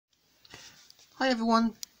Hi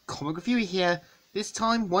everyone, Comic Reviewer here, this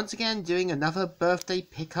time once again doing another birthday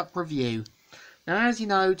pickup review. Now as you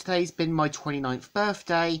know, today's been my 29th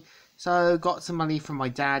birthday, so got some money from my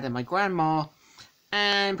dad and my grandma,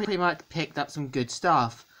 and pretty much picked up some good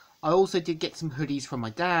stuff. I also did get some hoodies from my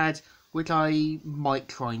dad, which I might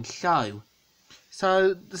try and show.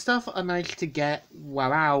 So the stuff I managed to get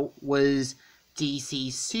while out was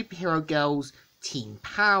DC's Superhero Girls Teen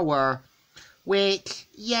Power, which,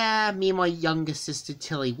 yeah, me and my younger sister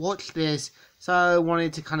Tilly watched this, so I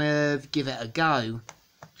wanted to kind of give it a go.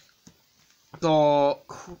 Got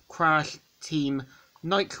Crash Team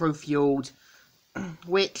Nitro Fueled,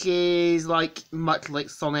 which is much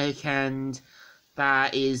like Sonic, and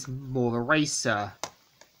that is more of a racer.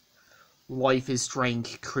 Life is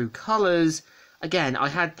Strange True Colors. Again, I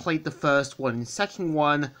had played the first one and second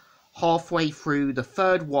one. Halfway through the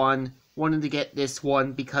third one, wanted to get this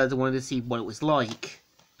one because I wanted to see what it was like.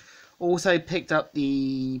 Also picked up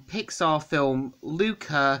the Pixar film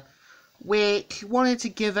Luca, which wanted to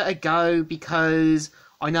give it a go because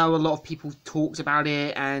I know a lot of people talked about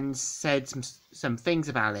it and said some things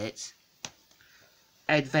about it.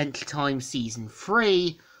 Adventure Time Season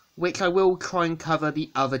 3, which I will try and cover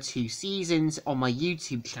the other two seasons on my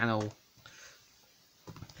YouTube channel.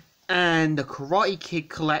 And the Karate Kid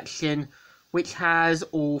collection, which has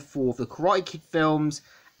all four of the Karate Kid films,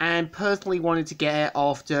 and personally wanted to get it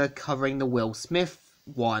after covering the Will Smith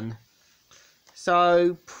one.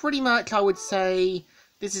 So pretty much I would say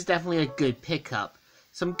this is definitely a good pickup.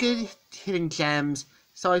 Some good hidden gems,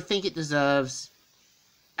 so I think it deserves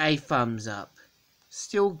a thumbs up.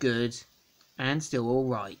 Still good, and still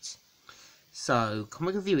alright. So,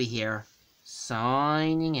 Comic Reviewer here,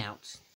 signing out.